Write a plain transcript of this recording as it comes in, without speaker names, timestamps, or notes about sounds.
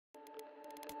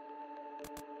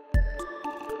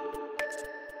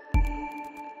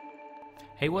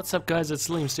Hey, what's up guys, it's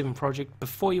Liamstevenproject.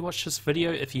 Before you watch this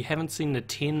video, if you haven't seen the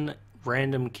 10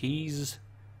 random keys,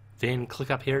 then click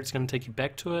up here, it's going to take you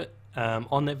back to it.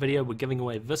 On that video we're giving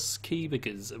away this key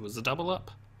because it was a double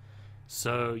up.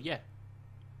 So yeah.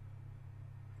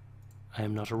 I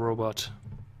am not a robot.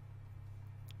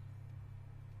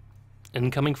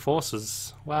 Incoming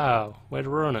forces. Wow, way to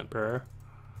ruin it, bro.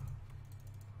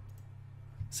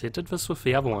 See, I did this with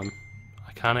the other one.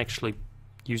 I can't actually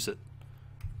use it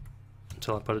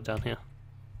until I put it down here.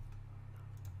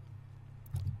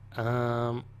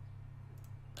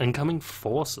 Incoming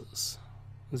forces.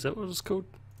 Is that what it's called?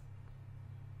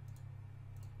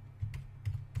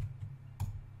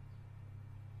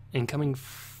 Incoming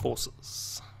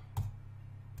forces.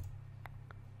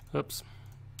 Oops.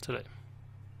 Today.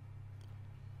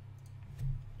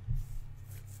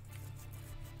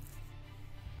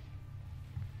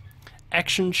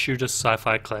 Action shooter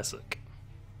sci-fi classic.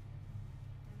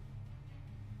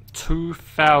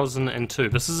 2002.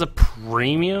 This is a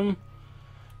premium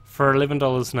for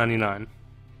 $11.99.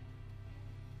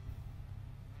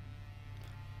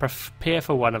 Prepare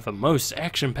for one of the most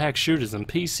action-packed shooters in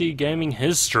PC gaming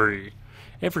history.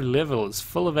 Every level is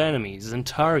full of enemies and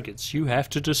targets you have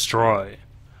to destroy.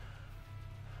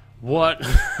 What?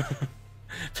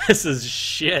 This is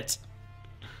shit.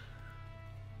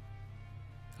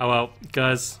 Oh well,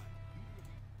 guys.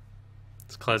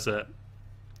 Let's close it.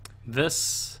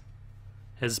 This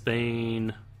has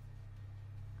been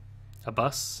a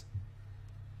bus.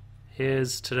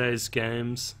 Here's today's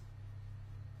games.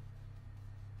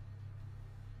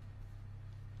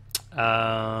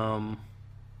 I'll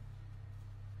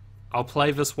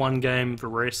play this one game, the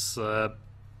rest are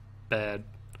bad.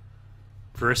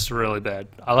 The rest are really bad.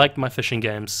 I like my fishing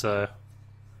games, so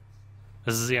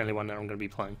this is the only one that I'm going to be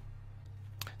playing.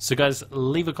 So guys,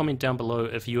 leave a comment down below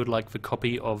if you would like the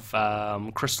copy of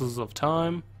Crystals of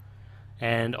Time,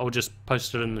 and I'll just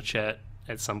post it in the chat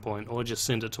at some point, or just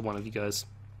send it to one of you guys.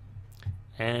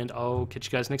 And I'll catch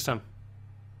you guys next time.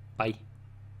 Bye.